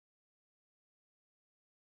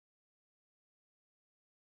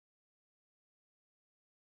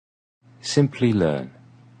Simplilearn.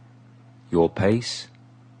 Your pace,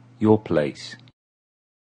 your place.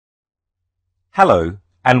 Hello,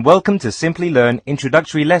 and welcome to Simplilearn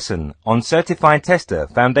Introductory Lesson on Certified Tester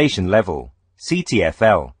Foundation Level,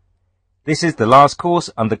 Ctfl. This is the last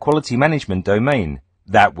course under Quality Management domain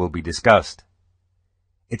that will be discussed.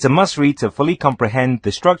 It's a must-read to fully comprehend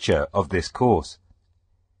the structure of this course.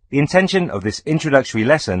 The intention of this introductory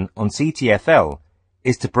lesson on Ctfl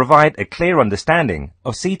is to provide a clear understanding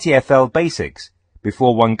of Ctfl basics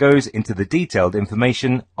before one goes into the detailed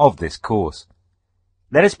information of this course.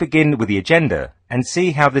 Let us begin with the agenda and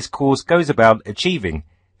see how this course goes about achieving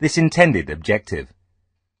this intended objective.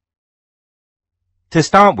 To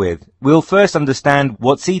start with, we'll first understand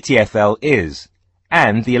what Ctfl is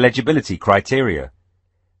and the eligibility criteria.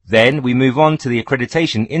 Then we move on to the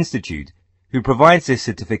Accreditation Institute, who provides this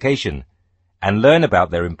certification, and learn about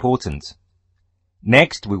their importance.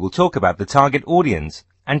 Next, we will talk about the target audience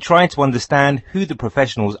and try to understand who the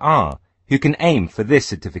professionals are who can aim for this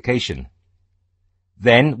certification.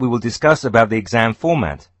 Then we will discuss about the exam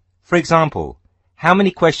format. For example, how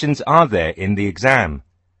many questions are there in the exam?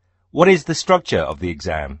 What is the structure of the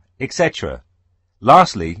exam, etc.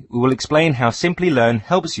 Lastly, we will explain how Simplilearn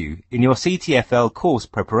helps you in your Ctfl course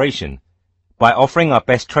preparation by offering our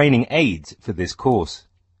best training aids for this course.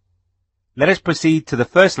 Let us proceed to the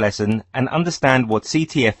first lesson and understand what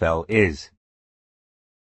Ctfl is.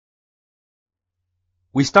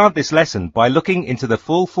 We start this lesson by looking into the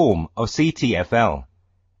full form of Ctfl.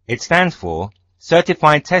 It stands for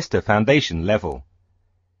Certified Tester Foundation Level.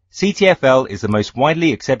 Ctfl is the most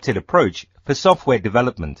widely accepted approach for software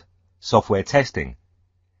development, software testing.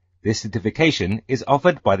 This certification is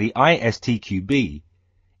offered by the ISTQB,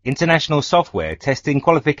 International Software Testing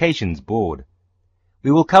Qualifications Board. We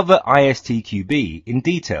will cover ISTQB in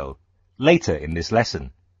detail later in this lesson.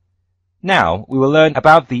 Now we will learn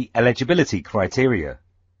about the eligibility criteria.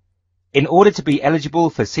 In order to be eligible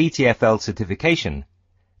for Ctfl certification,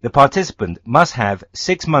 the participant must have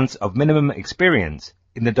 6 months of minimum experience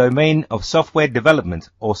in the domain of software development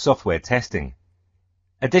or software testing.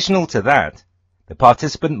 Additional to that, the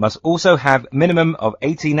participant must also have minimum of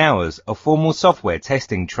 18 hours of formal software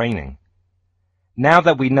testing training. Now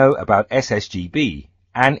that we know about SSGB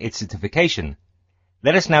and its certification,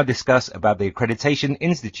 let us now discuss about the Accreditation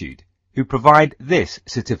Institute, who provide this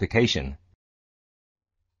certification.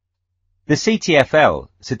 The Ctfl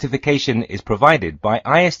certification is provided by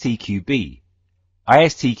ISTQB.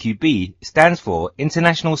 ISTQB stands for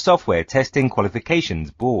International Software Testing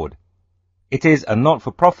Qualifications Board. It is a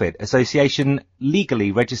not-for-profit association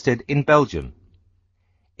legally registered in Belgium.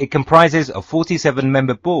 It comprises of 47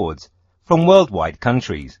 member boards from worldwide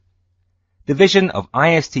countries. The vision of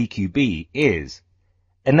ISTQB is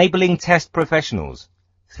enabling test professionals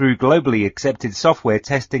through globally accepted software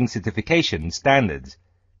testing certification standards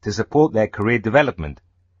to support their career development,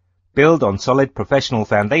 build on solid professional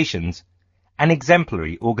foundations, and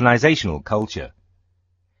exemplary organizational culture.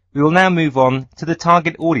 We will now move on to the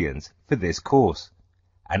target audience for this course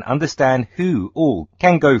and understand who all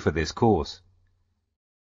can go for this course.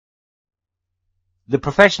 The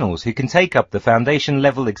professionals who can take up the foundation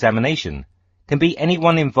level examination can be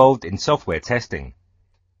anyone involved in software testing.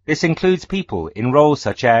 This includes people in roles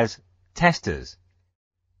such as testers,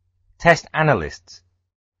 test analysts,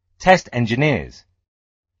 test engineers,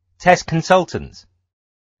 test consultants,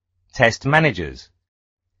 test managers,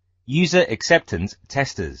 user acceptance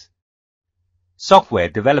testers, software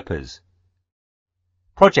developers,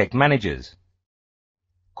 project managers,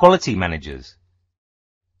 quality managers,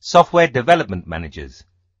 software development managers,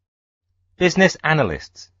 business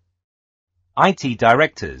analysts, IT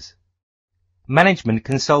directors, management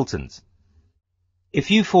consultants.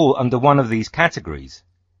 If you fall under one of these categories,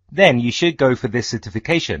 then you should go for this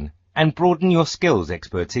certification and broaden your skills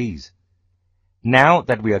expertise. Now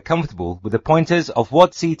that we are comfortable with the pointers of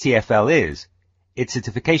what Ctfl is, its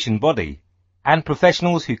certification body, and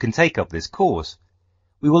professionals who can take up this course,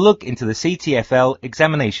 we will look into the Ctfl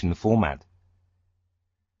examination format.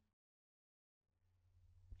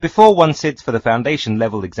 Before one sits for the foundation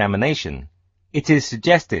level examination, it is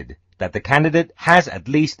suggested that the candidate has at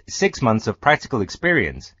least 6 months of practical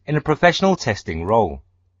experience in a professional testing role.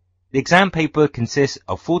 The exam paper consists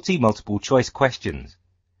of 40 multiple choice questions.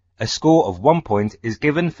 A score of 1 point is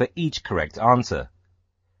given for each correct answer.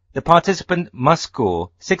 The participant must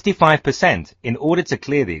score 65% in order to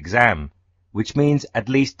clear the exam, which means at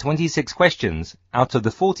least 26 questions out of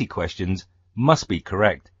the 40 questions must be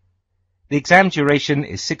correct. The exam duration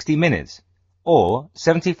is 60 minutes, or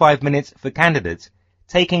 75 minutes for candidates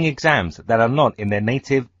taking exams that are not in their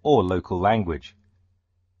native or local language.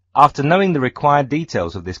 After knowing the required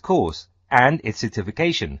details of this course, and its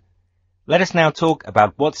certification. Let us now talk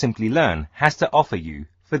about what Simplilearn has to offer you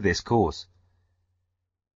for this course.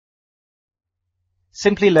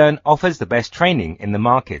 Simplilearn offers the best training in the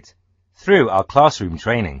market through our classroom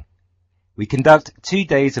training. We conduct 2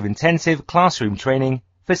 days of intensive classroom training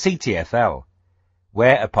for Ctfl,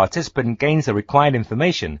 where a participant gains the required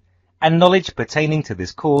information and knowledge pertaining to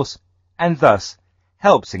this course and thus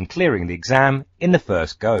helps in clearing the exam in the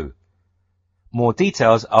first go. More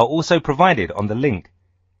details are also provided on the link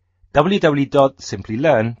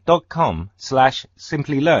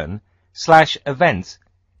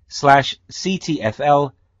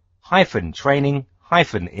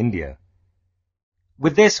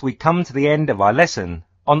With this, we come to the end of our lesson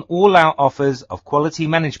on all our offers of quality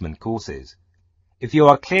management courses. If you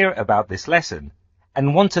are clear about this lesson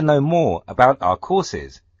and want to know more about our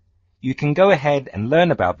courses, you can go ahead and learn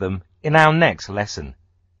about them in our next lesson.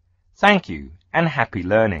 Thank you and happy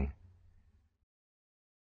learning.